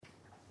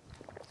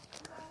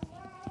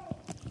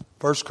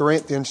1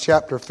 Corinthians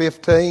chapter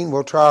 15.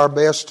 We'll try our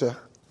best to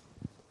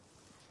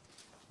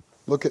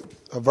look at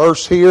a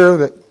verse here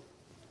that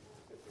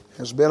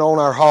has been on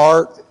our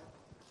heart.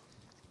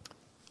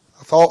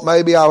 I thought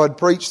maybe I would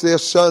preach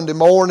this Sunday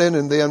morning,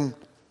 and then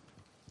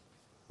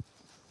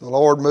the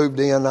Lord moved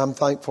in. I'm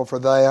thankful for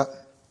that.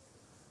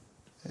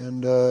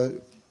 And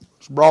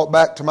it's brought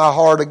back to my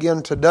heart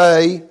again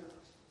today.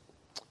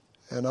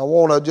 And I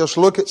want to just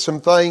look at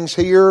some things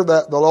here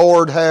that the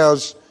Lord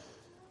has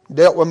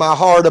dealt with my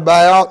heart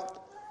about.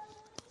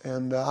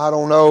 And I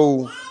don't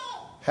know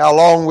how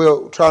long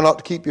we'll try not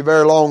to keep you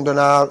very long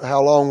tonight,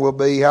 how long we'll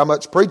be, how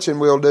much preaching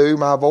we'll do.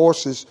 My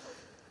voice is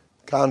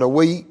kind of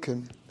weak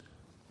and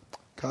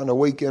kind of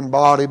weak in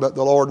body, but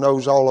the Lord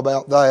knows all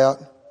about that.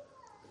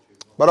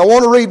 But I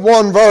want to read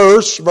one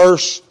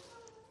verse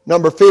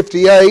number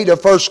 58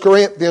 of 1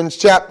 Corinthians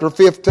chapter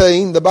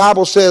 15. The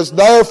Bible says,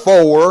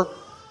 "Therefore,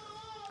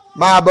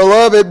 my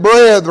beloved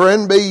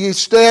brethren, be ye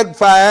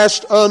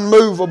steadfast,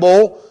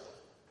 unmovable,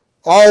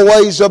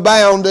 always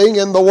abounding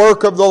in the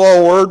work of the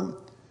Lord,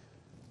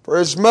 for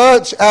as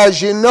much as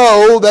you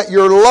know that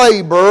your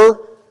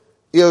labor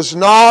is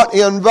not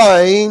in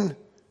vain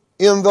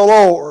in the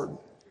Lord."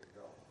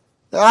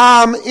 Now,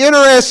 I'm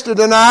interested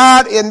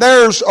tonight, and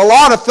there's a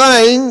lot of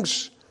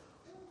things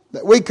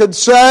that we could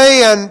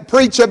say and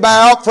preach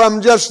about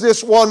from just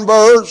this one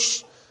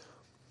verse.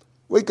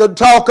 We could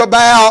talk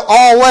about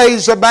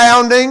always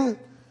abounding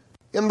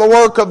in the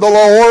work of the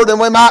Lord, and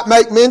we might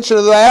make mention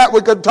of that. We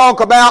could talk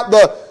about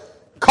the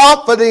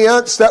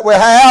confidence that we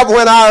have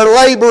when our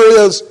labor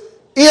is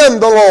in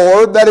the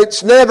Lord, that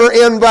it's never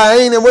in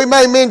vain, and we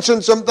may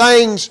mention some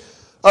things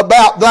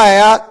about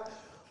that.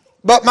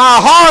 But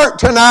my heart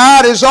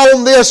tonight is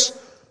on this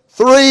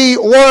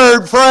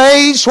three-word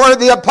phrase where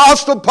the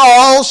Apostle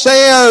Paul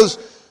says,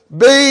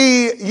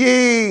 "Be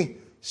ye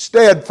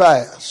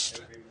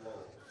steadfast."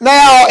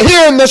 Now,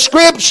 here in the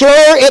Scripture,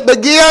 it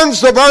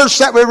begins, the verse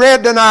that we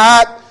read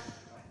tonight,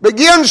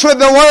 begins with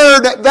the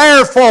word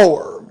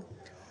 "therefore."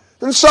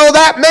 And so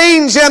that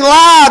means, in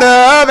light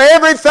of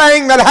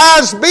everything that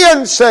has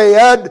been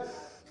said,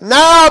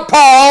 now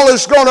Paul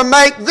is going to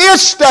make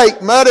this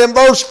statement in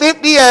verse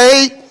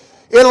 58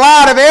 in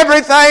light of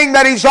everything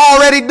that he's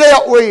already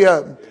dealt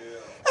with.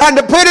 And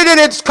to put it in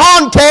its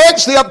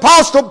context, the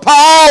Apostle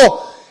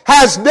Paul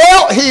has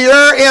dealt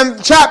here in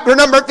chapter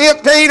number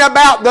 15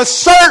 about the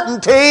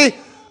certainty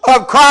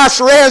of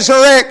Christ's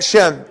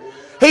resurrection.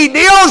 He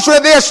deals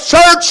with this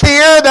church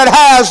here that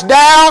has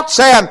doubts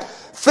and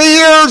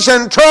fears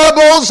and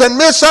troubles and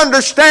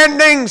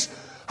misunderstandings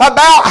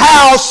about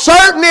how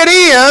certain it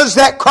is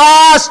that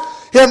Christ,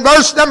 in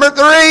verse number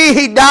 3,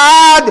 He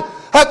died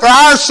for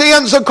our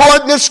sins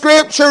according to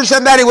Scriptures,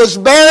 and that He was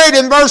buried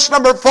in verse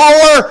number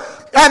 4,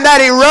 and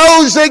that He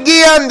rose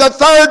again the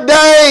third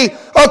day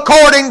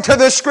according to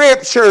the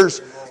Scriptures.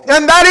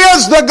 And that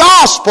is the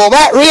gospel.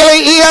 That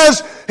really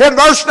is. In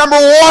verse number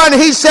 1,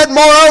 he said,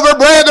 "Moreover,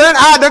 brethren,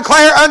 I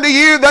declare unto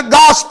you the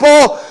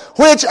gospel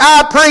which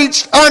I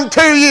preached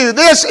unto you."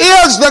 This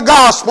is the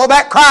gospel,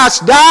 that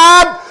Christ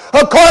died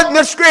according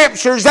to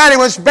Scriptures, that He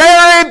was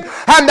buried,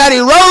 and that He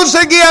rose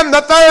again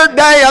the third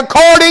day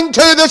according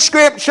to the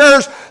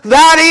Scriptures.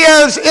 That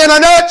is, in a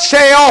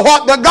nutshell,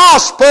 what the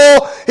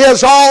gospel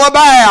is all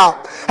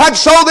about. And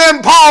so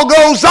then Paul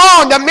goes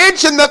on to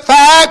mention the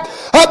fact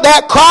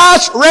that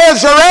Christ's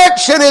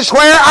resurrection is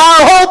where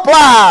our hope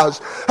lies.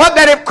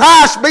 That if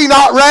Christ be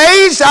not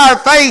raised, our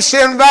faith's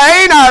in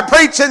vain, our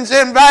preaching's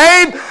in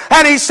vain.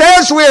 And he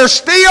says we're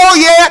still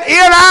yet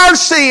in our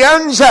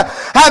sins,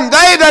 and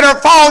they that are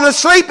fallen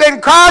asleep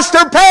in Christ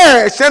are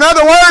perished. In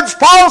other words,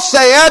 Paul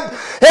said,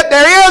 if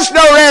there is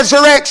no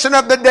resurrection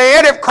of the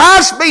dead, if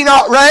Christ be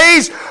not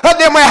raised,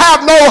 then we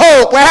have no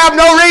hope. We have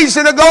no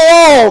reason to go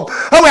on.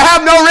 We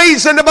have no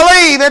reason to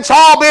believe. It's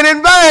all been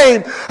in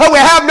vain. We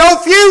have no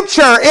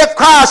future if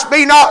Christ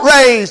be not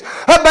raised.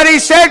 But he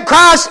said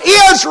Christ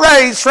is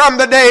raised from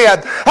the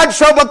dead. And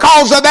so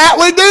because of that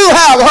we do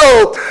have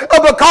hope.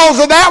 Because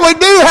of that we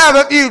do have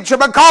a future.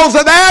 Because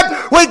of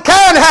that we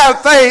can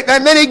have faith.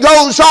 And then he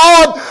goes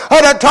on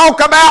to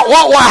talk about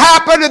what will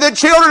happen to the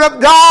children of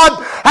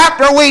God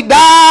after we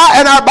die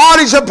and our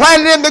bodies are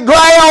planted in the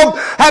ground.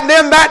 And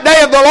then that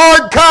day of the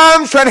Lord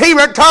comes when He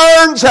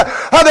returns,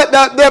 that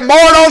the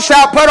immortal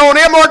shall put on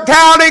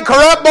immortality,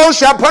 corruptible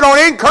shall put on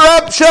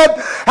incorruption,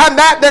 and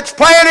that that's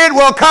planted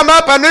will come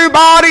up a new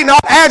body,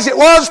 not as it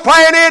was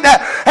planted.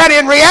 And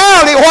in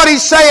reality, what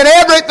he's saying,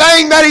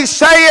 everything that he's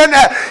saying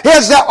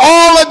is that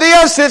all of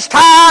this is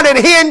tied and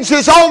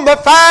hinges on the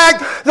fact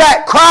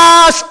that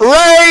Christ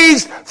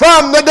raised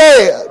from the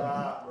dead.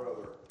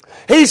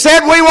 He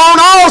said we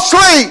won't all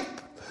sleep.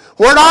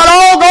 We're not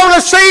all going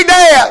to see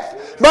death.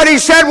 But he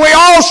said we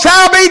all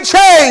shall be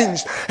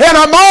changed in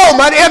a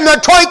moment, in the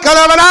twinkling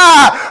of an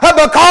eye,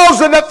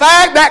 because of the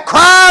fact that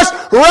Christ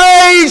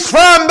raised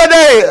from the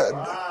dead.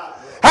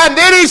 And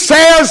then he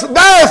says,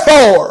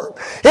 therefore,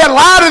 in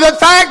light of the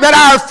fact that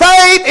our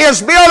faith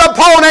is built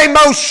upon a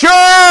most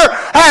sure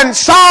and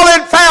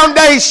solid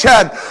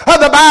foundation.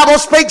 The Bible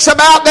speaks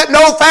about that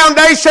no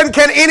foundation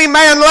can any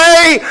man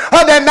lay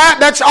than that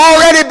that's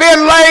already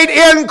been laid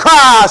in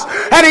Christ.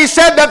 And he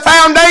said the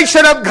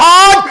foundation of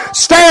God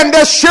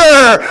standeth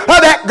sure,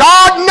 that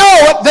God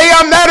knoweth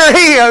them that are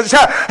his.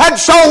 And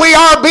so we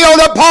are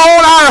built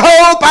upon our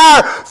hope, our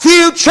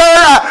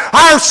future,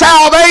 our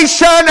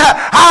salvation.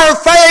 Our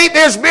faith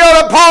is built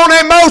upon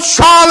a most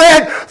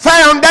solid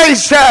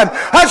foundation.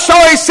 So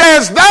he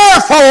says,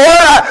 therefore,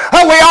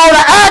 we ought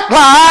to act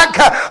like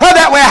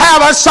that we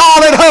have a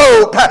solid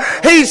hope.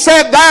 He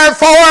said,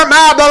 therefore,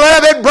 my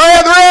beloved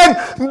brethren,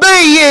 be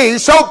ye.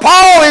 So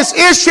Paul is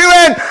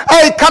issuing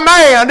a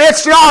command.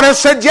 It's not a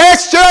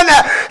suggestion.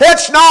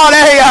 It's not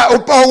a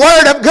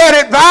word of good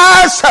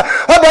advice.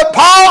 But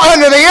Paul,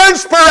 under the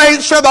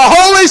inspiration of the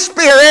Holy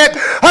Spirit,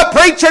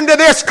 preaching to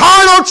this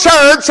carnal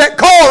church at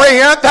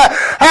Corinth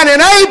and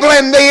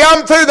enabling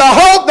them through the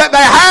hope that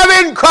they have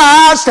in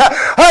Christ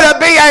to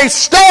be a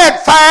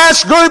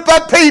steadfast group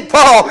of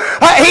people.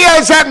 He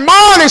is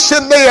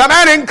admonishing them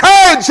and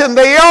encouraging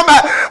them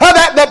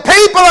that the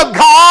people of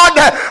God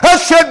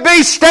should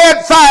be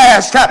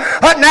steadfast.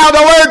 Now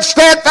the word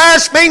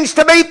steadfast means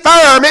to be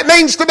firm. It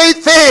means to be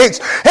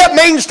fixed. It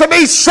means to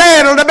be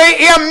settled, to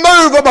be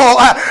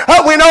immovable.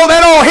 We know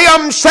that old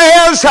hymn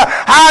says,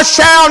 I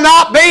shall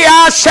not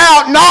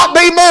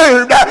be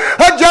moved.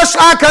 Just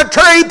like a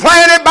tree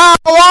planted by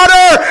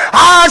water,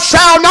 I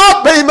shall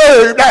not be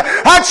moved.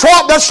 That's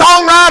what the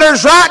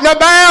songwriter's writing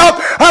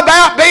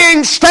about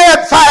being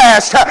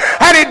steadfast.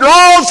 And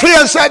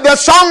the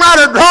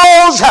songwriter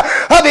draws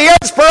the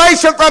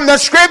inspiration from the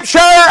scripture,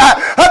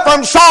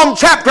 from Psalm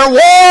chapter 1,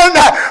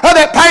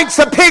 that paints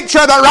the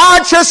picture of the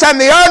righteous and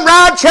the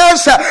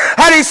unrighteous.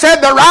 And he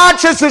said the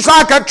righteous is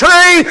like a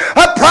tree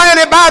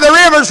planted by the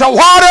rivers of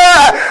water,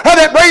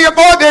 that bringeth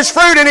forth his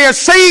fruit in his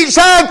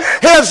season.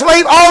 His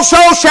leaf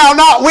also shall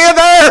not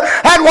wither,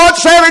 and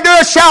whatsoever he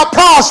doeth shall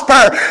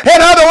prosper. In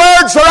other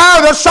words, the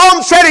writer of the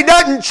psalm said he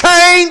doesn't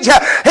change.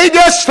 He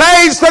just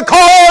stays the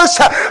course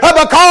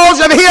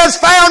because of his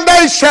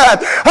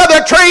foundation.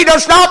 The tree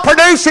does not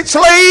produce its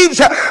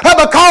leaves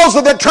because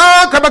of the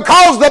trunk or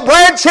because of the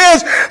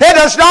branches. It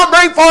does not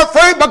bring forth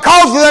fruit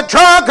because of the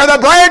trunk or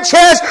the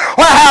branches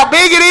or how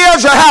big it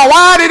is or how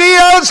wide it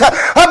is.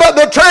 But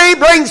the tree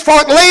brings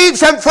forth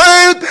leaves and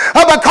fruit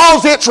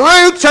because its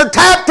roots are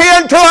tapped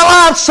into a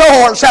life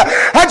source.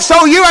 And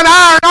so you and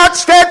I are not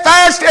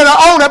steadfast in our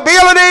own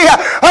ability.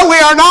 We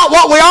are not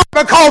what we are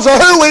because of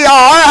who we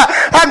are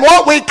and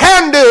what we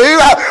can do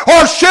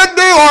or should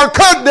do or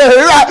could do.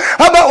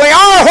 But we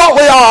are what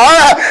we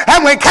are,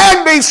 and we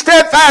can be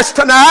steadfast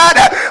tonight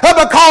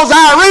because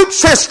our root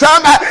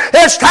system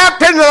is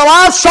tapped into the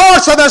life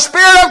source of the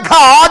Spirit of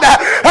God,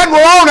 and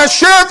we're on a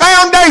sure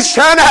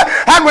foundation,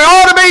 and we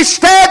ought to be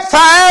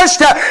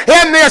steadfast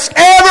in this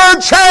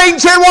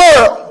ever-changing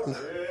world.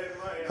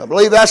 I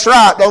believe that's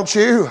right, don't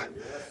you?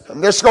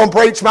 I'm just going to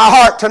preach my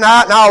heart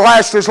tonight, and I'll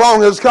last as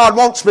long as God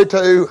wants me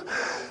to.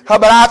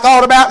 But I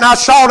thought about and I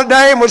saw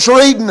today and was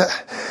reading,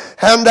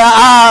 and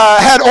I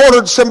had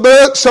ordered some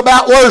books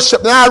about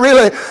worship. And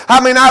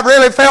I've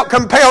really felt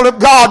compelled of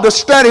God to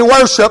study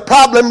worship,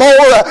 probably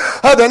more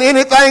than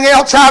anything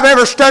else I've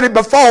ever studied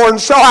before. And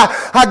so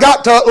I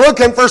got to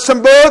looking for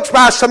some books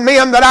by some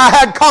men that I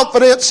had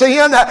confidence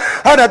in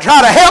to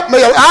try to help me.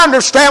 I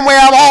understand we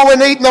have all we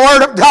need in the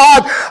Word of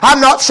God.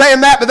 I'm not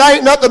saying that, but there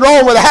ain't nothing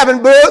wrong with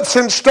having books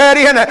and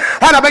studying.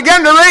 And I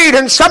began to read,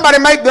 and somebody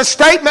made the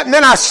statement, and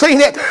then I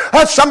seen it.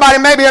 Somebody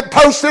maybe had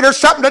posted or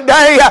something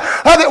today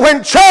that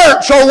when church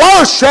or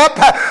worship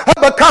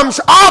becomes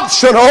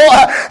optional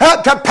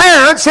to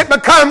parents, it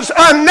becomes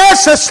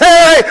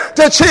unnecessary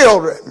to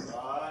children.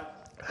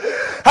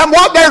 And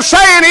what they're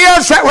saying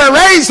is that we're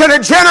raising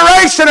a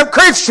generation of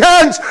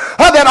Christians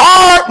that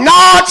are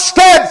not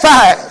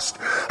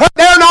steadfast.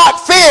 They're not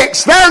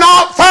fixed. They're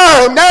not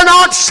firm. They're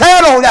not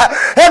settled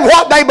in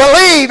what they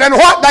believe and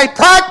what they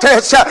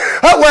practice.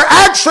 We're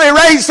actually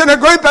raising a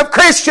group of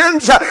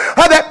Christians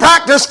that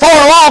practice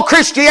four-law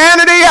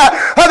Christianity,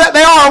 that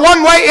they are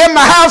one way in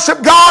the house of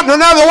God and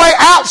another way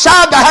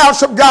outside the house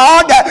of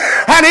God.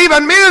 And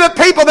even many of the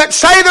people that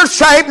say they're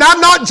saved, and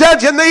I'm not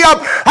judging them,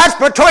 that's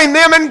between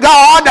them and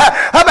God.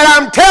 But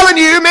I'm telling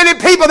you, many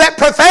people that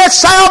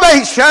profess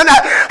salvation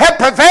and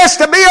profess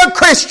to be a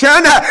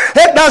Christian,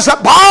 it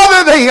doesn't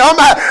bother them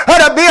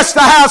to miss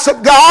the house of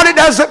God. It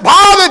doesn't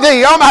bother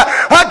them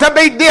to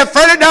be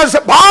different. It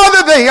doesn't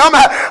bother them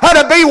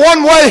to be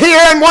one way here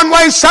and one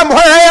way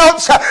somewhere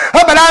else.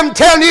 But I'm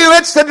telling you,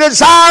 it's the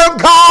desire of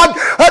God.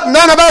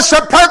 None of us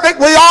are perfect.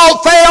 We all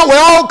fail. We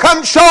all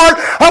come short.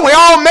 We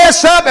all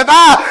mess up. If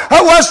I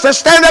was to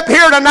stand up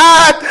here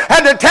tonight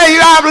and to tell you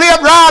I've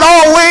lived right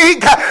all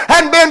week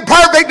and been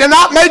perfect and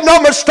not made no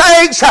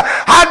mistakes,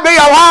 I'd be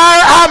a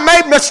liar. I've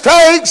made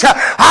mistakes.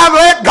 I've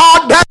let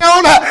God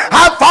down.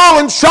 I've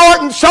fallen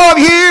short, and so have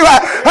you.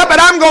 But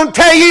I'm going to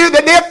tell you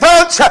the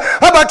difference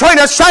between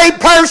a saved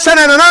person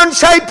and an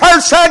unsaved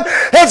person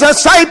is a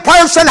saved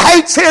person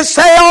hates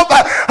himself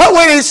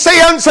when he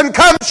sins and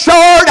comes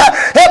short.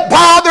 It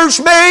bothers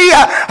me.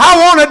 I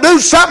want to do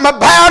something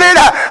about it.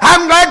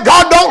 I'm glad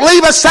God don't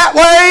leave us that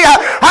way.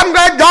 I'm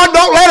glad God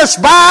don't let us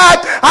by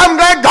it. I'm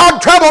glad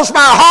God troubles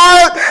my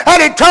heart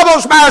and He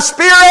troubles my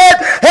spirit.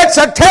 It's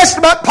a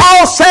testament,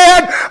 Paul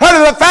said, to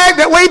the fact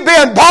that we've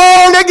been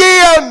born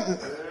again.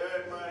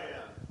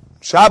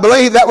 So I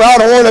believe that we ought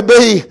to want to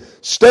be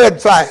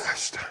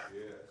steadfast.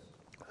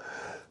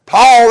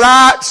 Paul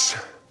writes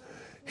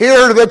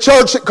here to the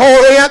church at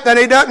Corinth, and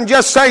he doesn't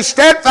just say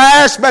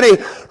steadfast, but he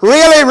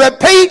really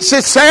repeats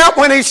himself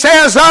when he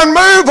says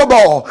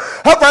unmovable.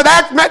 For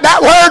that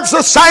word's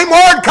the same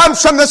word, comes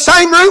from the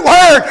same root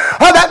word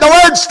that the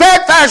word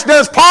steadfast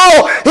does.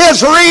 Paul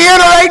is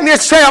reiterating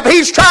himself.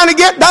 He's trying to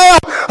get down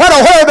to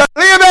where they're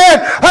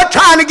living,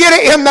 trying to get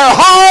it in their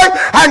heart,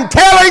 and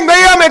telling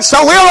them it's the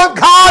will of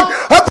God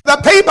for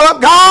the people of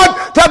God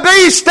to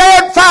be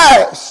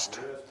steadfast.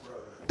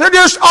 To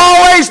just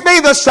always be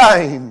the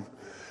same.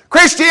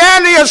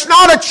 Christianity is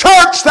not a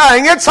church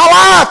thing. It's a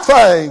life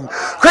thing.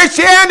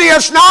 Christianity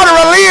is not a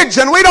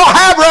religion. We don't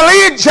have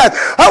religion.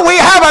 We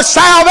have a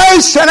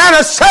salvation and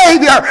a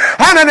Savior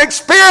and an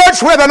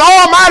experience with an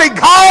Almighty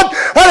God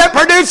that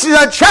produces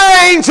a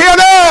change in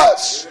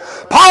us.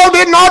 Paul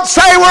did not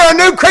say we're a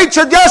new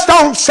creature just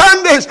on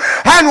Sundays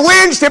and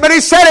Wednesday, but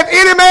he said if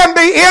any man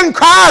be in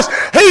Christ,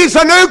 he's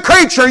a new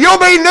creature. You'll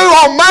be new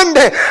on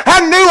Monday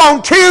and new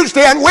on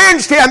Tuesday and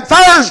Wednesday and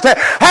Thursday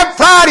and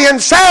Friday and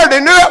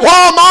Saturday, new at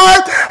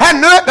Walmart and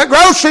new at the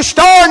grocery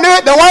store, new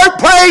at the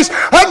workplace,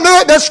 new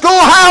at the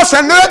schoolhouse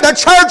and new at the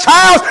church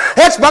house.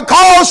 It's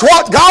because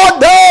what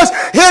God does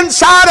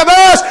inside of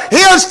us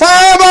is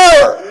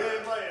forever.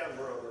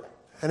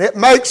 And it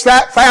makes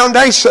that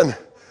foundation.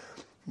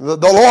 The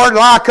Lord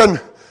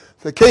likened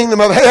the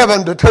kingdom of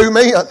heaven to two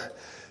men.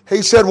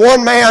 He said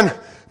one man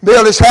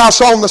built his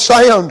house on the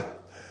sand.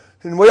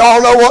 And we all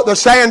know what the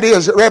sand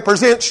is. It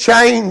represents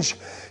change.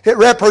 It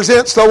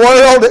represents the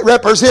world. It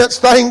represents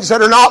things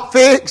that are not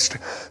fixed,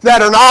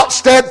 that are not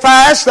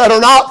steadfast, that are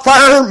not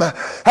firm.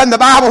 And the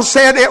Bible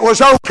said it was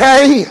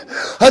okay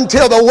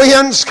until the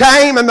winds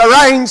came and the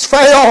rains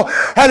fell.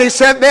 And he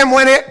said then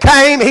when it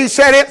came, he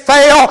said it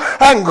fell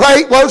and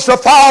great was the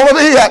fall of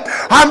it.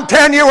 I'm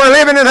telling you, we're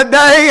living in a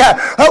day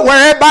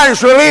where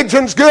everybody's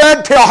religion's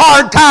good till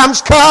hard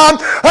times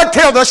come,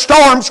 until the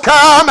storms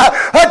come,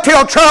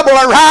 until trouble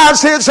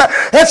arises.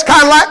 It's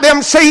kind of like them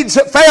seeds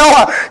that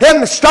fell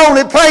in the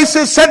stony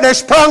places, said they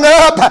sprung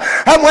up,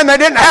 and when they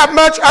didn't have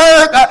much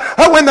earth,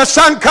 when the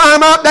sun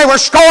came up, they were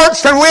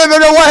scorched and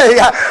withered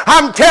away.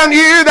 I'm telling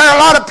you, there are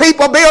a lot of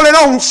people building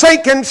on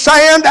sinking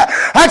sand.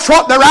 That's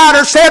what the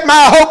writer said,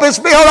 my hope is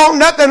built on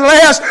nothing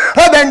less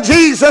than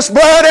Jesus'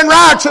 blood and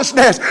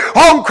righteousness.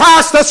 On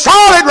Christ the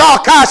solid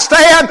rock I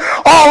stand,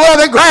 all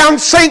other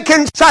ground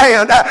sinking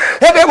sand.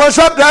 If it was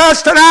up to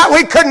us tonight,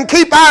 we couldn't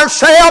keep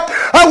ourselves,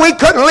 we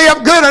couldn't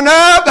live good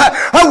enough,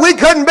 we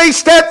couldn't be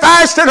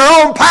steadfast in our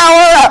own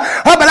power,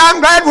 but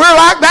I'm glad we're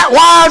like that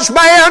wise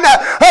man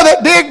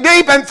that digged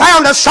deep and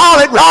found a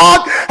solid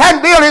rock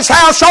and built his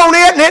house on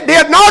it, and it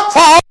did not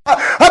fall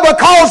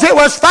because it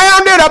was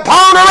founded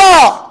upon a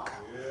rock.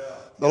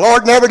 The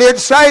Lord never did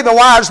say the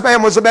wise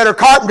man was a better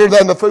carpenter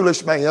than the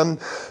foolish man.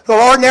 The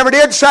Lord never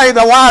did say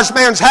the wise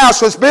man's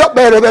house was built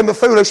better than the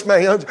foolish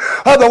man's.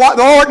 The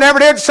Lord never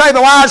did say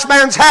the wise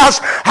man's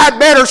house had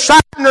better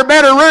siding or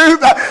better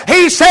roof.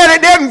 He said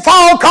it didn't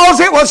fall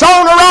because it was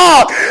on a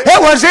rock.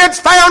 It was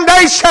its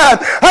foundation.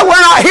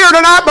 We're not here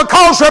tonight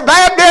because we're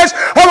Baptists.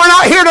 We're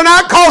not here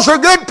tonight because we're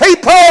good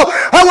people.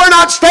 We're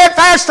not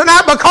steadfast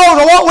tonight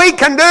because of what we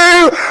can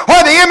do or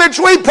the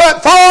image we put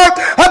forth.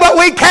 But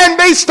we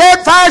can be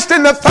steadfast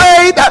in the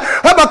faith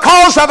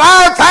because of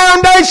our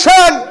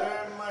foundation,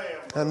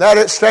 and that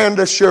it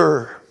standeth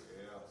sure.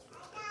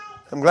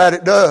 I'm glad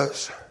it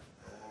does.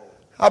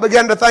 I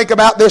began to think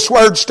about this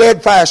word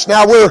steadfast.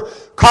 Now we're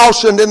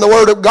cautioned in the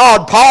Word of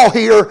God. Paul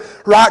here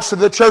writes to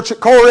the church at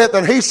Corinth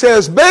and he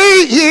says,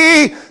 be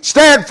ye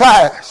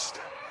steadfast.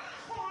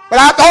 But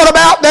I thought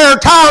about there are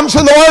times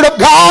in the Word of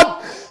God,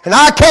 and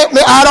I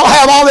don't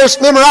have all this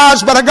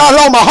memorized, but I got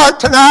it on my heart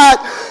tonight.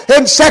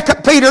 In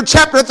 2 Peter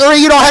chapter 3,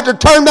 you don't have to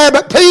turn there,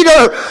 but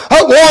Peter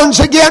warns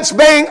against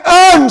being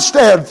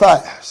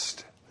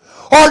unsteadfast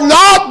or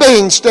not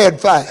being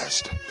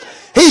steadfast.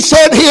 He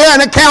said here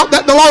an account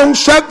that the long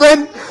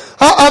suffering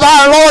of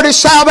our Lord is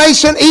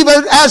salvation,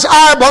 even as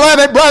our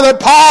beloved brother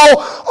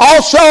Paul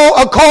also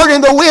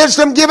according to the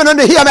wisdom given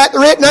unto him hath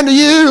written unto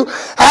you,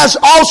 as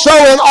also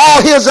in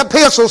all his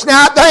epistles.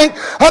 Now I think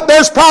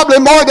there's probably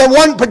more than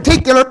one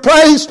particular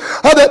place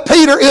that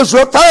Peter is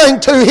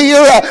referring to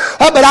here,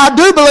 but I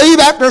do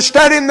believe after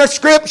studying the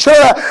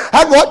Scripture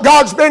and what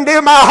God's been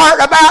doing my heart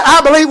about,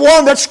 I believe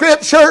one of the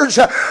Scriptures,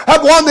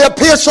 one of the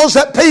epistles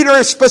that Peter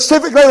is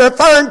specifically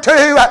referring to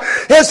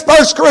is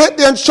 1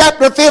 Corinthians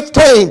chapter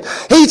 15.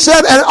 He said,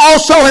 and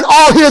also in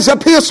all his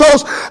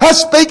epistles,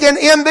 speaking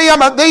in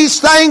them of these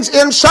things things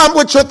in some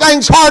which are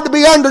things hard to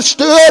be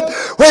understood,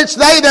 which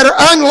they that are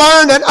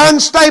unlearned and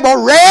unstable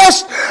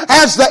rest,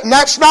 and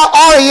that's not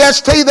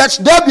R-E-S-T, that's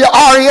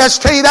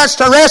W-R-E-S-T, that's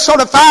to wrestle,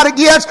 to fight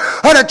against,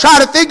 or to try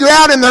to figure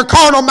out in their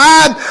carnal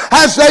mind,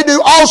 as they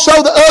do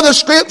also the other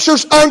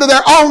scriptures unto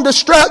their own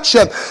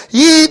destruction.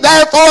 Ye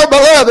therefore,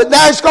 beloved,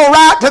 now he's going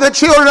right to the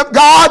children of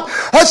God,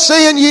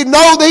 seeing ye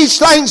know these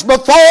things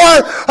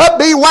before,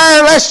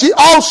 beware lest ye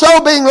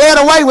also, being led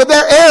away with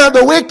their error of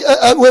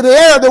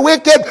the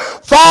wicked,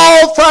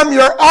 fall from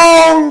your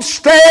own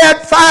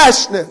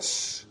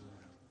steadfastness.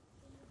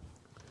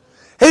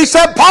 He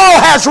said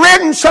Paul has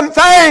written some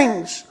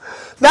things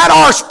that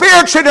are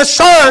spiritually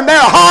discerned. They're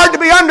hard to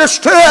be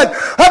understood,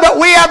 but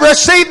we have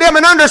received them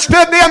and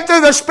understood them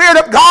through the Spirit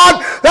of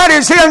God that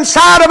is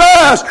inside of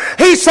us.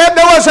 He said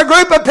there was a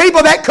group of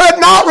people that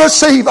could not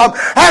receive them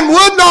and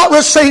would not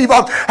receive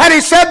them. And he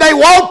said they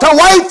walked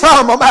away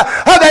from them.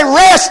 They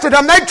rested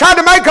them. They tried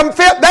to make them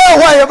fit their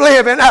way of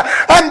living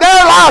and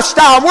their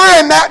lifestyle.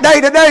 We're in that day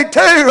today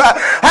too.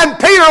 And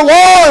Peter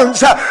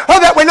warns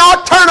that we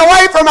not turn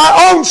away from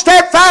our own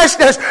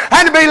steadfastness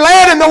and to be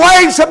led in the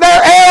ways of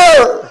their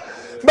error.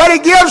 But he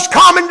gives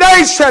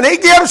commendation. He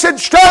gives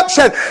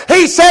instruction.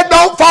 He said,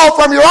 don't fall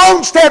from your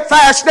own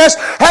steadfastness.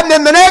 And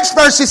then the next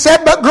verse he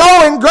said, but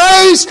grow in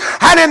grace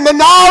and in the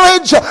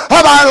knowledge of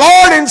our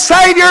Lord and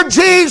Savior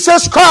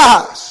Jesus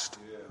Christ.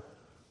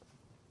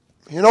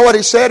 You know what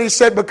he said? He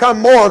said,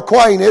 become more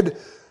acquainted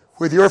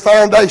with your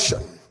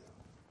foundation.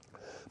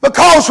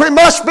 Because we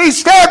must be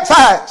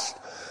steadfast.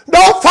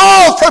 Don't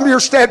fall from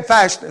your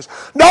steadfastness.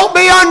 Don't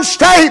be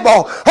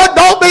unstable.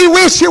 Don't be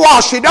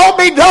wishy-washy. Don't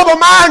be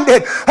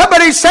double-minded.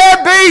 But he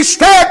said, be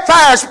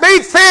steadfast.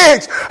 Be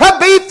fixed.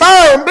 Be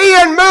firm.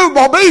 Be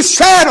immovable. Be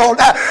settled.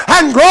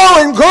 And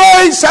grow in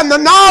grace and the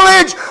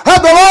knowledge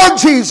of the Lord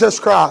Jesus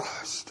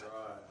Christ.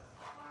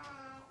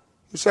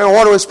 You say, well,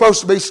 what are we supposed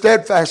to be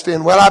steadfast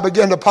in? Well, I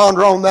began to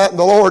ponder on that, and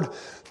the Lord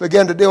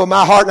began to deal with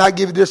my heart, and I'll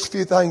give you just a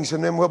few things,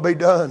 and then we'll be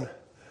done.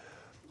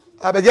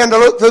 I began to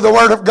look through the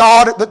Word of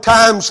God at the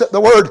times that the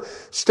word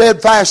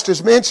steadfast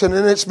is mentioned,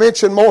 and it's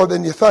mentioned more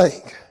than you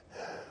think.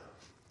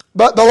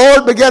 But the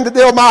Lord began to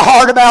deal with my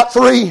heart about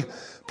 3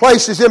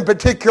 places in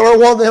particular,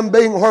 one of them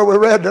being where we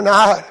read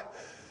tonight.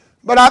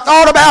 But I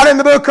thought about in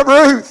the book of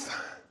Ruth,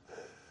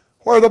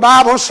 where the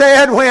Bible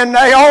said when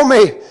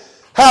Naomi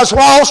has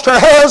lost her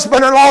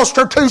husband and lost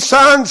her 2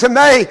 sons, and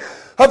they,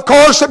 of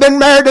course, have been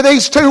married to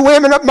these 2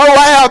 women of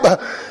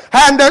Moab,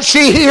 and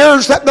she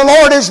hears that the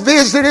Lord has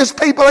visited His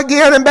people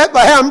again in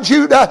Bethlehem,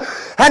 Judah,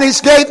 and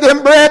He's gave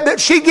them bread, that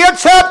she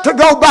gets up to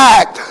go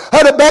back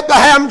to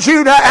Bethlehem,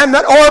 Judah, and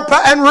that Orpah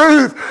and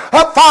Ruth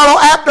follow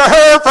after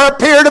her for a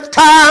period of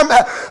time.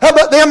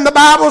 But then the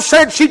Bible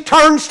said she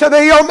turns to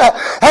them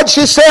and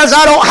she says,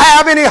 I don't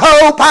have any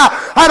hope.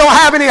 I don't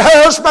have any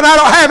husband. I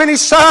don't have any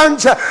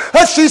sons.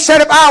 She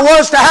said, if I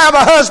was to have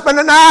a husband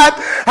tonight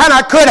and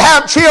I could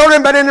have children,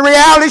 but in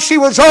reality she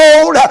was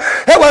old.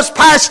 It was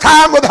past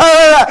time with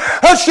her.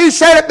 She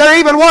said, if there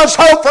even was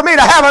hope for me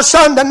to have a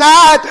son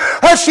tonight,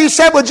 she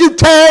said, would you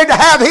tarry to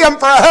have him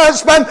for a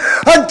husband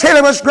until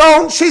he was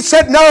grown? She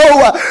said, no.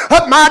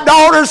 My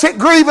daughters, it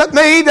grieveth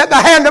me that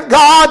the hand of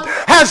God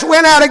has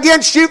went out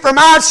against you for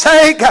my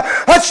sake.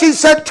 She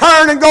said,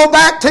 turn and go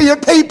back to your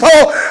people.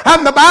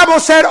 And the Bible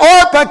said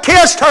Orpah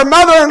kissed her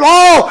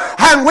mother-in-law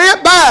and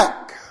went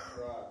back.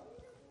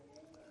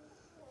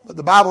 But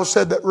the Bible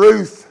said that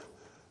Ruth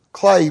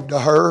clave to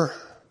her.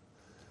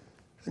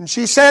 And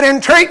she said,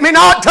 entreat me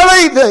not to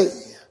leave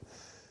thee.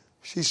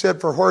 She said,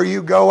 for where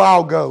you go,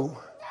 I'll go.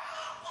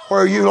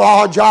 Where you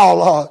lodge, I'll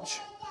lodge.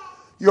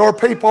 Your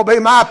people be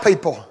my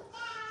people.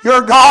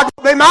 Your God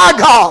will be my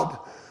God.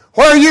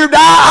 Where you die,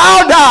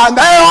 I'll die, and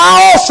there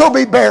I'll also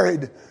be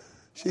buried.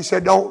 She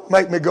said, don't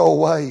make me go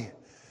away.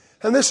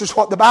 And this is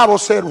what the Bible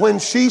said when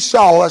she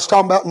saw, let's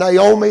talk about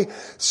Naomi,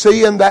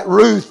 seeing that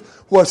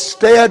Ruth was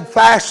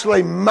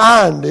steadfastly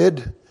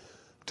minded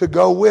to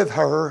go with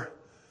her,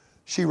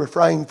 she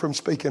refrained from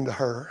speaking to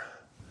her.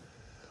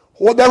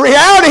 Well, the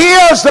reality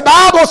is, the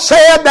Bible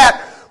said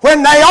that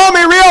when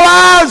Naomi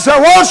realized there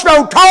was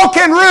no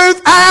talking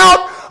Ruth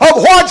out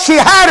of what she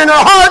had in her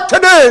heart to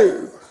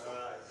do,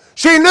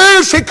 she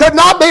knew she could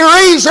not be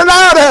reasoned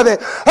out of it.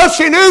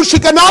 She knew she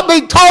could not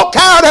be talked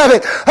out of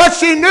it.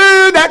 She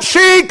knew that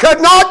she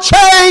could not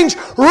change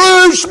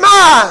Ruth's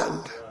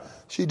mind.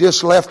 She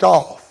just left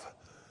off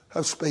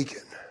of speaking.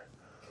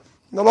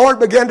 And the Lord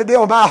began to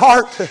deal with my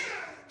heart to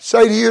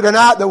say to you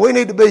tonight that we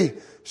need to be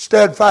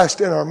steadfast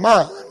in our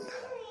mind.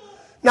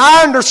 Now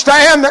I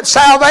understand that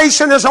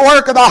salvation is a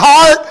work of the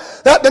heart,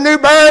 that the new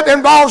birth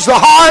involves the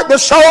heart, the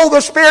soul, the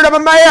spirit of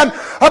a man.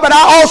 But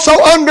I also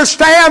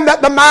understand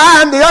that the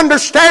mind, the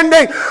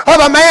understanding of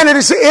a man, it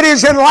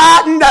is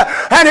enlightened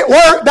and it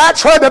works.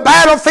 That's where the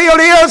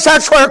battlefield is.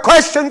 That's where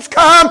questions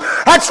come.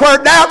 That's where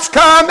doubts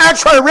come.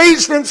 That's where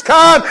reasonings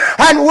come.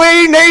 And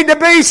we need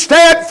to be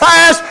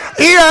steadfast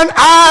in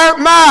our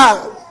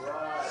mind.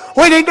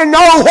 We need to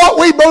know what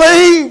we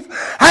believe.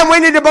 And we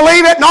need to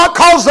believe it not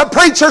because the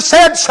preacher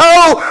said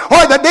so,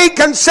 or the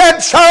deacon said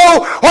so,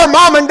 or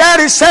mom and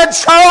daddy said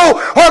so,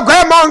 or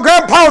grandma and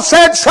grandpa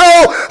said so,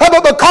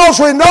 but because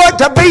we know it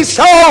to be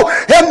so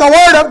in the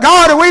Word of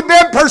God, and we've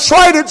been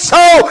persuaded so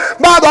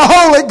by the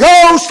Holy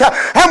Ghost,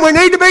 and we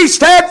need to be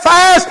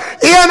steadfast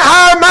in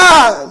our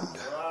mind.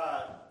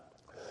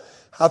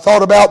 I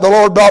thought about, the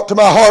Lord brought to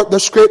my heart the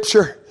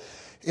scripture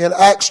in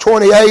Acts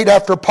 28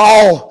 after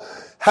Paul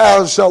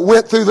has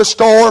went through the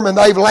storm and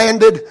they've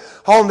landed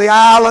on the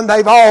island.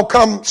 They've all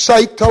come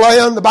safe to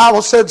land. The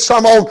Bible said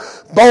some on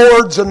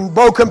boards and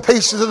broken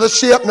pieces of the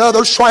ship, and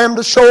others swam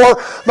to shore,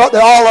 but they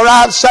all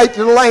arrived safe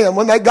to the land.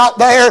 When they got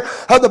there,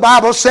 the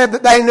Bible said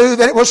that they knew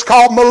that it was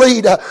called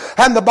Melita,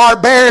 and the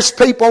barbarous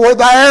people were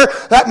there.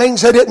 That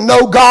means they didn't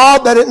know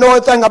God. They didn't know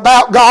anything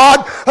about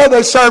God.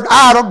 They served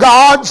idol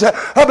gods,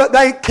 but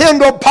they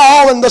kindled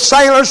Paul and the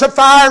sailors of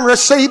fire and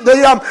received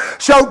them,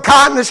 showed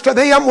kindness to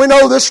them. We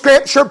know the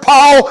scripture.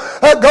 Paul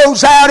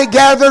goes out, he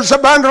gathers a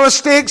bundle of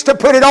sticks to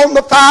put it on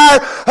the fire,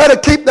 to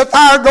keep the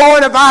fire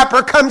going. A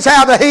viper comes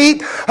out of the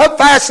heat,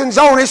 fastens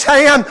on his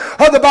hand.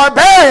 The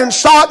barbarians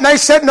saw it, and they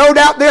said, no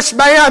doubt this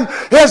man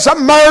is a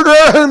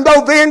murderer, whom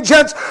though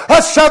vengeance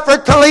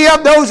suffereth to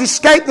live, those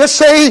escape the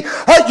sea,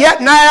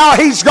 yet now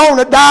he's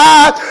going to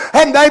die.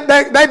 And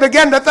they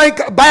began to think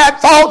bad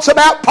thoughts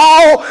about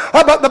Paul,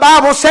 but the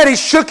Bible said he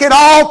shook it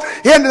off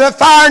into the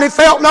fire and he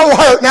felt no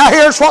hurt. Now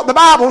here's what the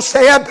Bible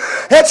said.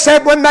 It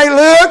said when they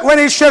looked, when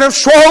he should have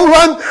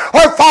swollen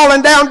or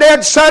fallen down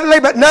dead suddenly,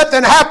 but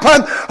nothing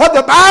happened,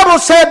 the Bible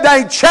said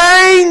they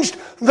changed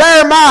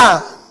their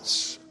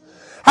minds.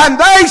 And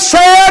they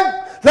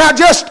said, now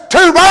just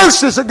 2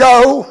 verses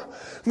ago,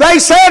 they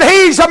said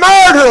he's a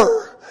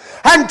murderer.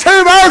 And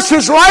 2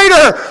 verses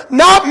later,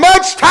 not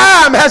much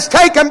time has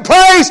taken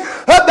place.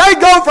 They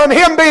go from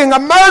him being a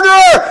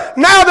murderer,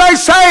 now they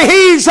say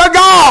he's a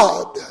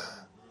god.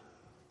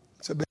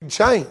 It's a big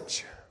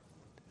change.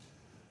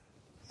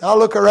 Now I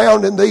look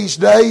around in these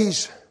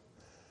days,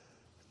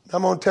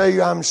 I'm going to tell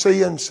you I'm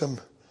seeing some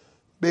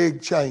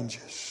big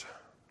changes.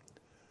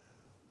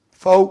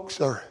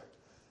 Folks are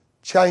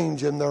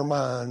changing their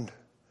mind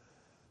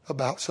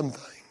about some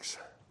things.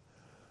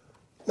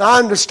 Now I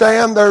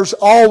understand there's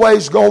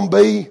always going to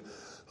be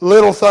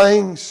little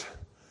things,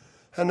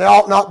 and there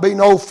ought not be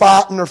no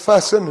fighting or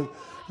fussing and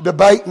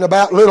debating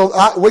about little.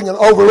 We can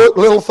overlook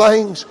little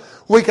things.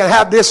 We can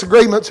have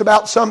disagreements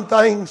about some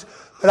things.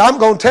 But I'm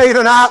going to tell you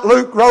tonight,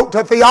 Luke wrote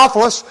to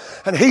Theophilus,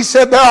 and he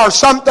said there are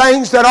some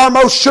things that are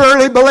most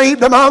surely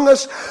believed among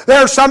us. There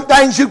are some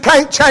things you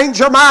can't change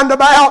your mind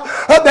about.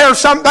 There are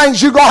some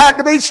things you're going to have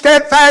to be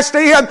steadfast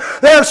in.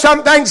 There are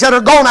some things that are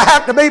going to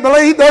have to be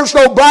believed. There's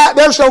no black,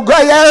 there's no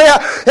gray area.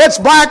 It's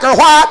black or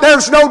white.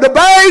 There's no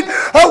debate.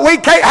 We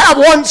can't have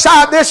one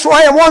side this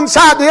way and one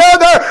side the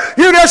other.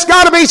 You just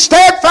got to be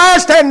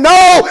steadfast and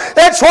know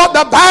it's what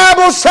the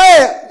Bible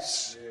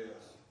says.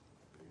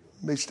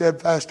 Be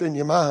steadfast in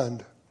your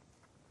mind.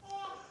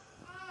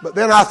 But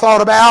then I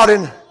thought about,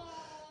 and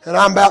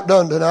I'm about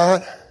done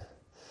tonight.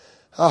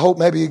 I hope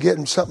maybe you're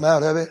getting something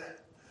out of it.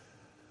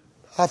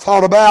 I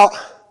thought about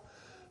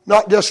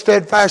not just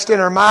steadfast in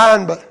our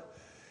mind, but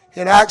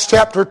in Acts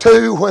chapter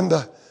 2, when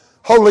the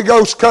Holy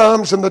Ghost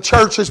comes and the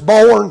church is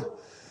born,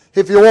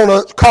 if you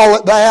want to call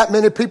it that.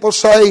 Many people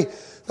say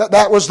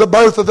that was the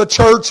birth of the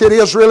church. It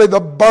is really the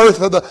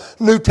birth of the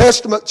New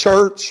Testament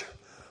church.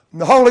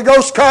 And the Holy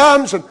Ghost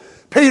comes, and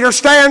Peter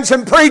stands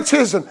and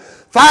preaches, and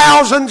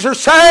thousands are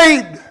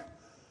saved.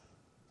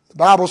 The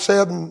Bible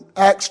said in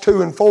Acts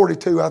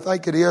 2:42, I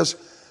think it is,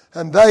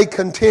 and they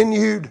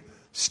continued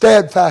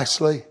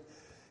steadfastly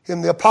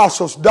in the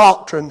apostles'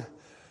 doctrine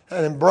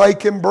and in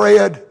breaking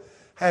bread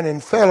and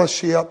in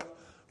fellowship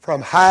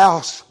from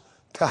house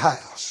to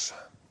house.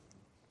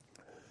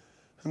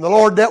 And the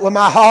Lord dealt with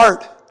my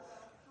heart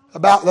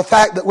about the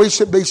fact that we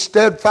should be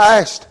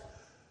steadfast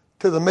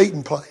to the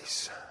meeting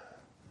place.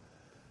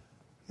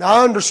 Now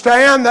I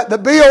understand that the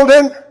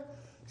building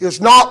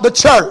is not the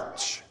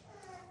church.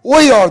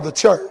 We are the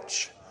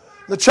church.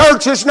 The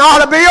church is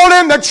not a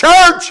building. The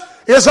church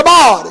is a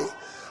body.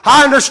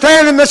 I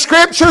understand in the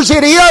Scriptures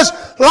it is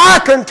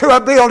likened to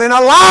a building, a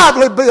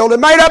lively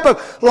building made up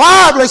of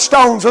lively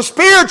stones, a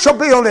spiritual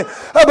building.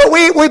 But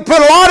we put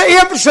a lot of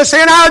emphasis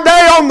in our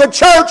day on the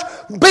church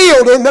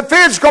building, the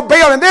physical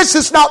building. This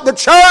is not the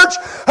church.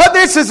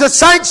 This is the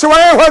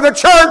sanctuary where the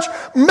church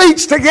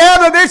meets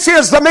together. This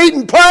is the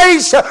meeting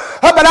place.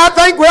 But I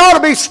think we ought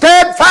to be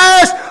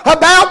steadfast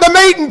about the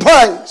meeting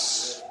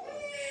place.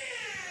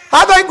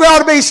 I think we ought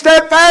to be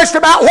steadfast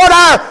about what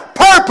our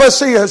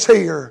purpose is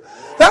here.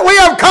 That we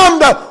have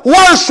come to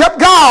worship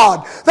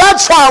God.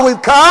 That's why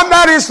we've come.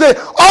 That is the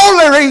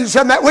only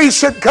reason that we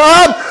should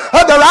come.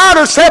 The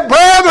writer said,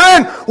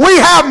 brethren,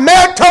 we have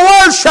met to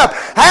worship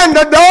and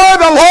adore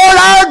the Lord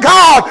our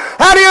God.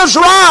 That is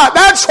right.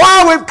 That's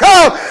why we've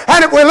come.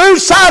 And if we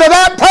lose sight of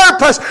that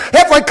purpose,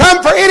 if we come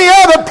for any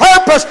other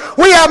purpose,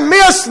 we have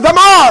missed the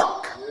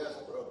mark.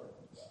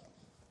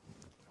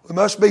 We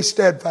must be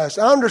steadfast.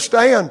 I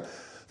understand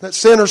that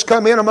sinners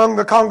come in among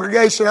the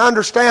congregation. I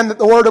understand that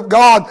the Word of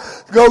God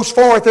goes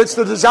forth. It's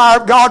the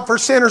desire of God for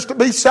sinners to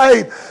be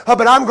saved.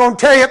 But I'm going to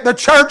tell you, if the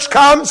church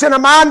comes in a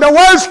mind to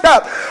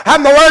worship,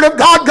 and the Word of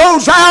God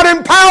goes out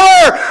in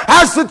power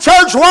as the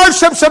church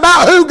worships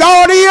about who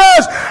God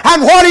is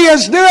and what He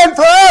is doing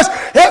for us,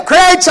 it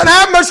creates an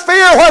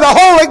atmosphere where the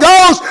Holy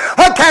Ghost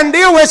can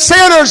deal with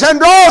sinners and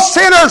draw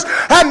sinners,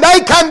 and they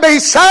can be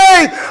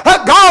saved.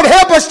 God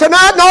help us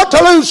tonight not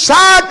to lose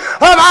sight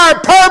of our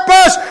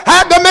purpose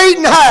at the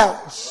meeting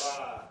house.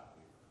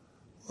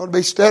 We'll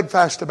be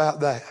steadfast about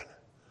that.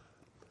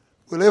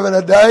 We live in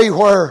a day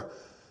where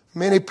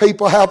many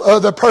people have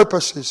other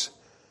purposes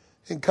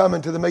in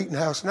coming to the meeting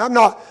house. And I'm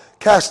not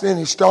casting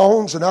any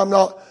stones, and I'm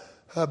not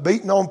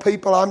beating on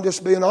people. I'm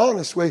just being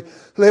honest. We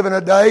live in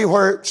a day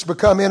where it's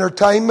become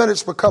entertainment.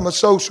 It's become a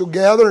social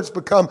gathering. It's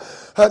become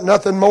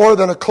nothing more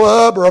than a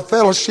club or a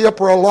fellowship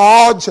or a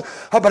lodge.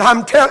 But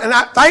I'm telling, and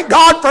I thank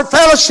God for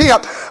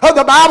fellowship.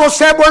 The Bible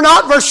said we're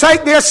not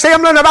forsake the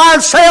assembling of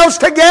ourselves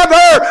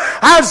together,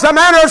 as the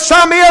manner of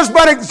some is,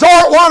 but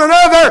exhort one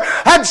another,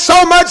 and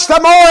so much the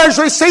more as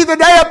we see the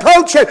day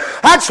approaching.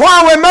 That's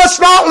why we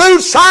must not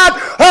lose sight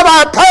of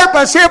our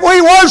purpose. If we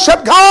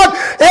worship God,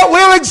 it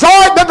will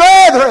exhort the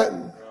brethren.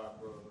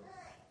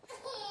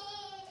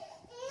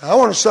 I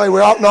want to say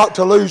we ought not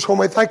to lose when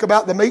we think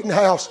about the meeting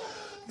house.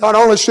 Not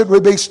only should we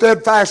be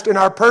steadfast in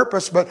our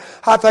purpose, but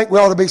I think we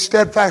ought to be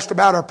steadfast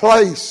about our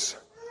place.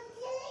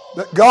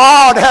 That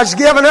God has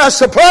given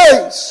us a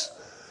place,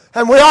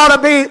 and we ought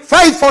to be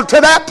faithful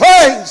to that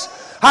place.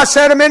 I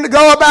said a minute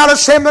ago about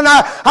assembling.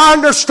 I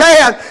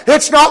understand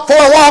it's not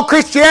four-wall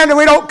Christianity.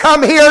 We don't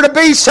come here to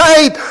be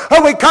saved.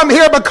 We come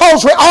here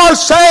because we are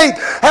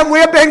saved. And we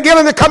have been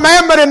given the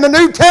commandment in the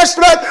New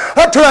Testament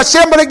to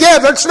assemble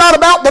together. It's not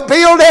about the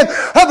building.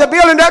 The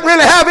building doesn't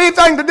really have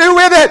anything to do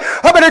with it.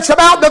 But it's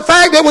about the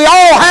fact that we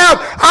all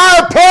have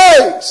our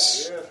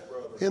place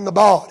in the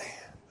body.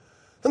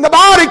 And the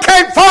body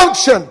can't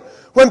function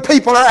when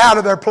people are out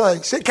of their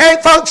place. It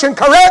can't function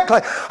correctly.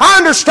 I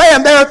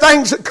understand there are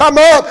things that come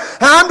up,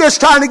 and I'm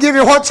just trying to give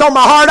you what's on my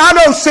heart. I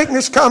know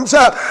sickness comes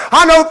up.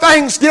 I know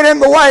things get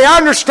in the way.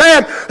 I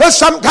understand that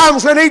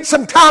sometimes we need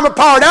some time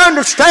apart. I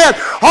understand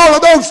all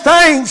of those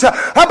things.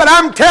 But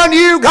I'm telling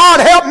you, God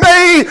help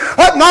me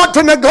not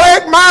to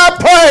neglect my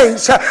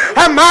place.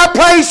 And my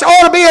place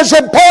ought to be as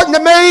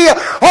important to me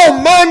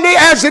on Monday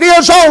as it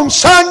is on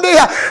Sunday.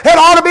 It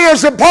ought to be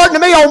as important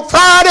to me on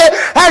Friday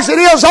as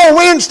it is on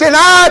Wednesday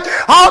night.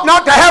 I ought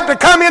not to have to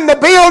come in the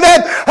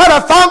building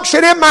to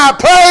function in my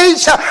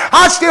place.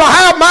 I still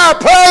have my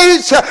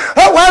place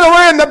whether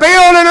we're in the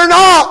building or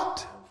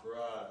not.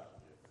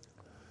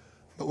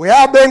 But we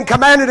have been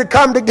commanded to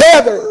come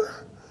together.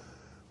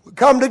 We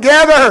come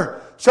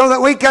together so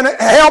that we can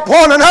help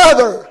one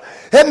another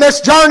in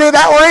this journey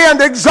that we're in,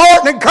 to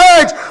exhort and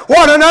encourage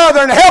one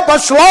another, and help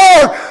us,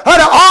 Lord,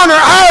 to honor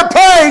our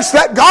place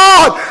that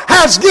God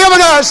has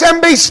given us,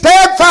 and be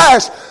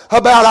steadfast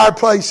about our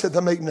place at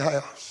the meeting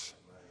house.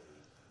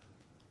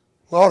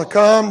 We ought to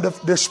come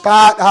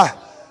despite,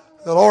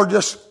 the Lord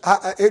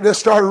it just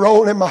started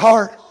rolling in my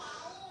heart.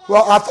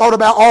 Well, I thought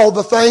about all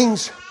the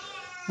things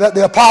that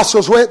the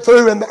apostles went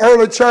through in the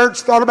early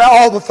church, thought about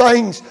all the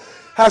things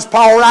as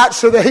Paul writes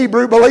to the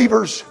Hebrew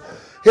believers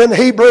in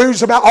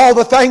Hebrews about all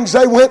the things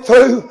they went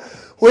through.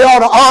 We ought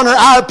to honor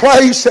our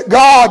place that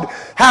God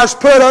has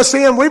put us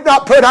in. We've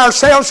not put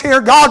ourselves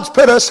here. God's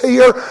put us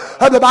here.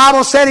 The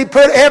Bible said He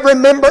put every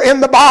member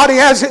in the body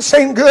as it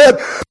seemed good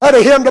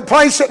to Him to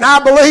place it. And I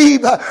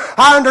believe,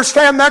 I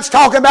understand that's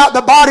talking about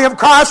the body of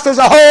Christ as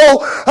a whole.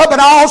 But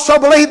I also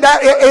believe that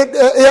it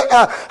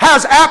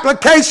has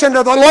application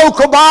to the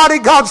local body.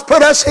 God's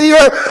put us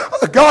here.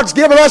 God's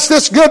given us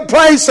this good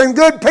place and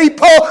good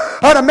people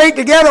to meet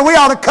together. We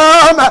ought to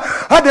come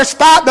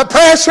despite the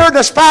pressure,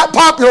 despite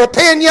popular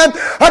opinion,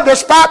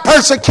 despite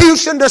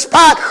persecution,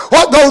 despite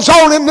what goes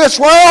on in this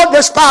world,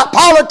 despite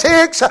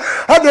politics,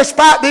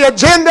 despite the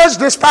agendas,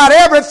 despite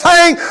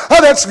everything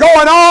that's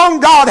going on.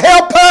 God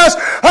help us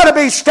to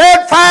be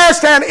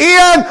steadfast and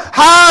in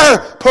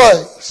our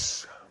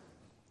place.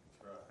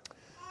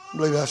 I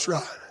believe that's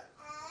right.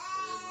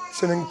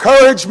 It's an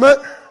encouragement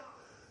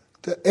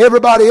to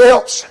everybody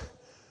else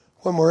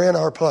when we're in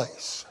our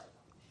place.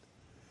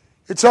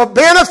 It's a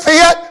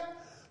benefit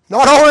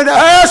not only to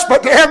us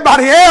but to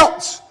everybody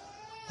else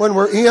when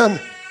we're in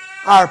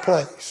our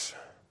place.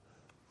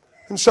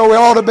 And so we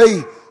ought to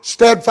be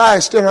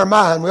steadfast in our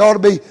mind. We ought to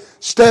be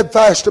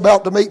steadfast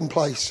about the meeting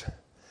place.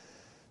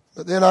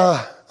 But then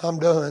I'm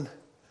done.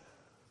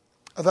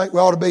 I think we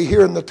ought to be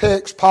here in the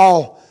text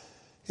Paul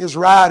is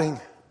writing.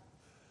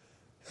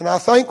 And I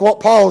think what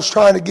Paul's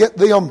trying to get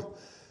them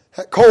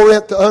at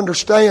Corinth to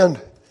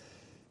understand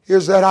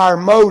is that our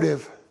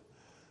motive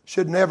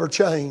should never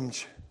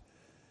change.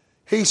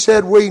 He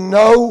said, we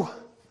know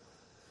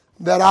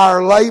that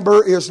our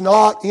labor is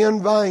not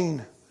in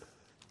vain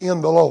in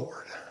the Lord.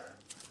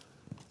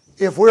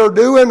 If we're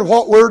doing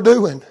what we're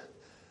doing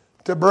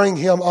to bring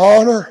Him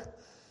honor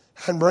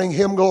and bring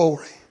Him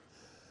glory,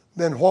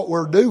 then what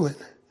we're doing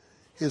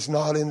is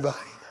not in vain.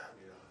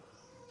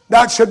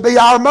 That should be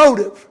our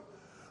motive.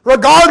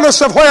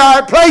 Regardless of where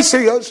our place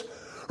is,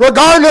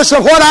 regardless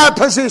of what our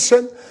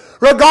position,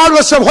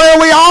 regardless of where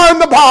we are in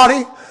the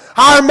body,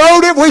 our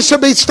motive, we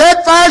should be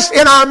steadfast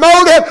in our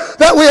motive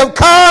that we have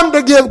come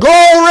to give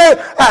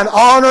glory and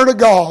honor to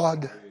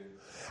God.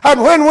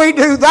 And when we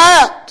do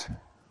that,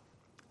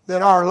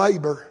 then our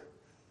labor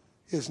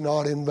is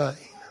not in vain.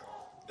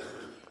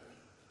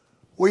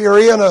 We are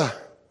in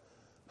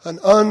an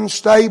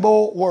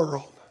unstable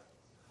world.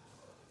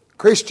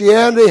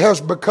 Christianity has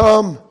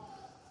become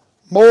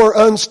more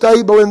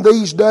unstable in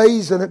these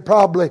days than it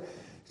probably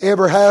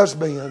ever has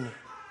been.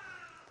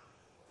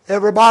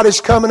 Everybody's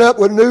coming up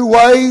with new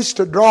ways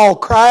to draw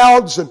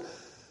crowds, and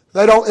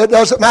it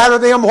doesn't matter to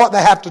them what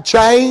they have to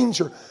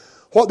change or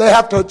what they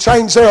have to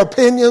change their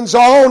opinions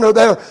on or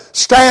their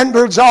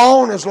standards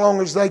on, as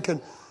long as they can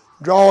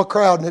draw a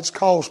crowd, and it's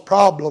caused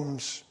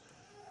problems.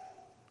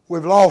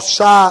 We've lost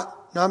sight,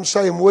 and I'm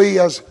saying we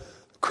as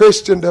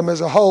Christendom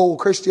as a whole,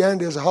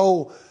 Christianity as a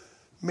whole,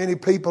 many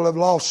people have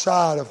lost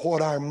sight of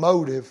what our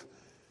motive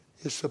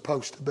is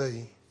supposed to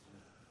be.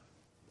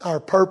 Our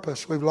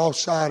purpose, we've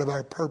lost sight of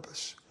our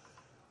purpose.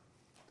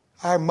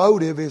 Our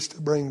motive is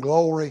to bring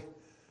glory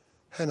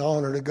and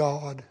honor to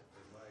God.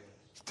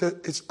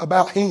 It's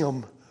about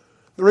Him.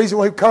 The reason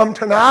we've come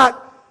tonight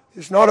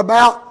is not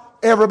about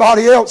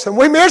everybody else. And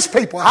we miss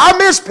people. I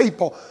miss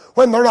people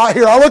when they're not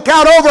here. I look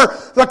out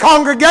over the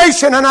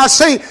congregation and I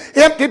see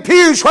empty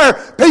pews where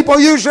people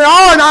usually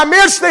are, and I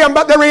miss them.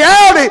 But the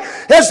reality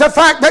is the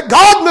fact that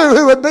God knew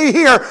who would be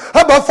here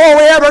before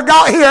we ever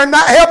got here, and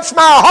that helps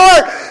my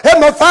heart.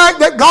 And the fact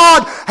that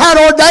God had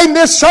ordained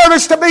this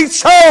service to be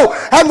so,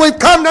 and we've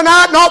come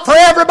tonight not for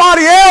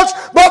everybody else,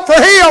 but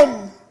for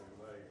Him.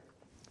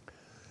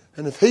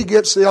 And if He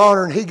gets the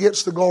honor and He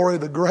gets the glory,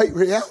 the great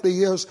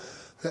reality is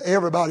that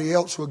everybody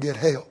else will get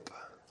help.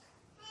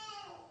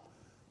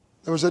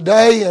 There was a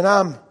day, and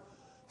I'm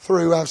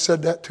through. I've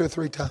said that 2 or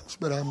 3 times,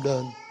 but I'm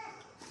done.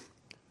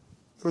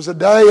 There was a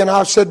day, and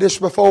I've said this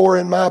before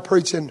in my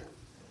preaching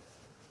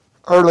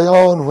early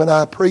on, when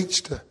I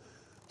preached to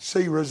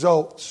see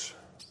results.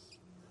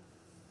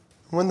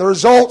 When the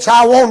results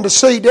I wanted to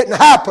see didn't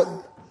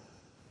happen,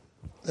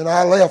 then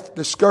I left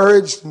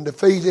discouraged and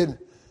defeated,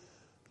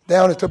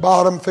 down at the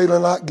bottom,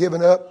 feeling like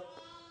giving up.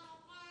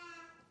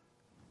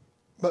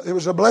 But it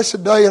was a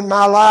blessed day in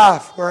my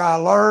life where I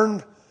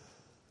learned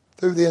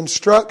through the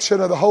instruction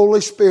of the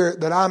Holy Spirit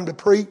that I'm to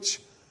preach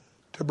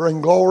to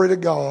bring glory to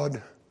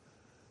God,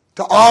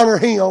 to honor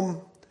Him,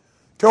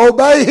 to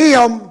obey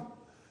Him,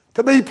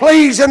 to be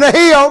pleasing to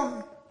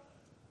Him.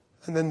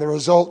 And then the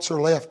results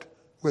are left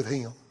with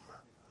Him.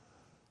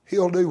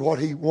 He'll do what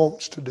He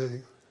wants to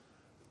do.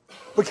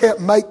 We can't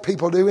make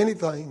people do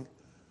anything.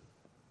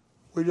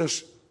 We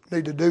just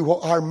need to do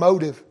what our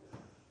motive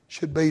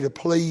should be, to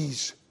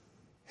please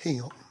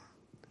Him.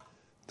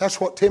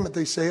 That's what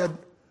Timothy said.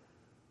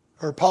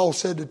 Or Paul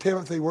said to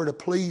Timothy, we're to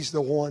please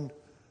the one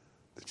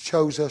that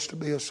chose us to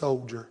be a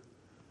soldier.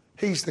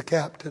 He's the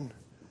captain.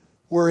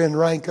 We're in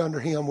rank under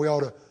him. We ought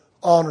to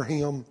honor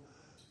him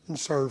and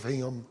serve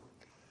him.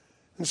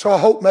 And so I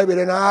hope maybe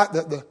tonight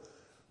that the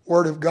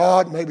Word of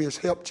God maybe has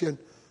helped you in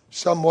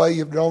some way.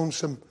 You've drawn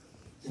some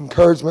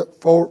encouragement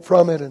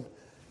from it and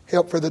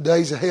help for the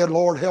days ahead.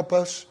 Lord, help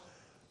us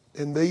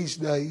in these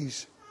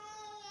days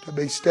to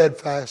be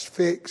steadfast,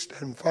 fixed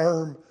and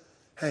firm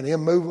and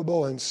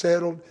immovable and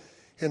settled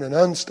in an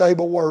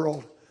unstable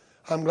world.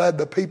 I'm glad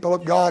the people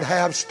of God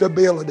have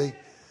stability.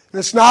 And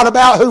it's not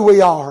about who we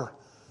are,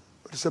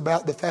 but it's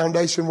about the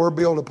foundation we're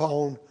built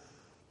upon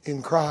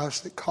in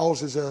Christ that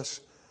causes us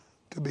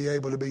to be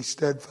able to be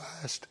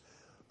steadfast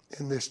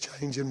in this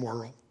changing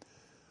world.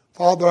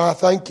 Father, I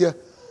thank you,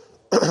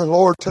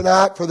 Lord,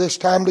 tonight for this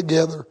time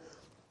together.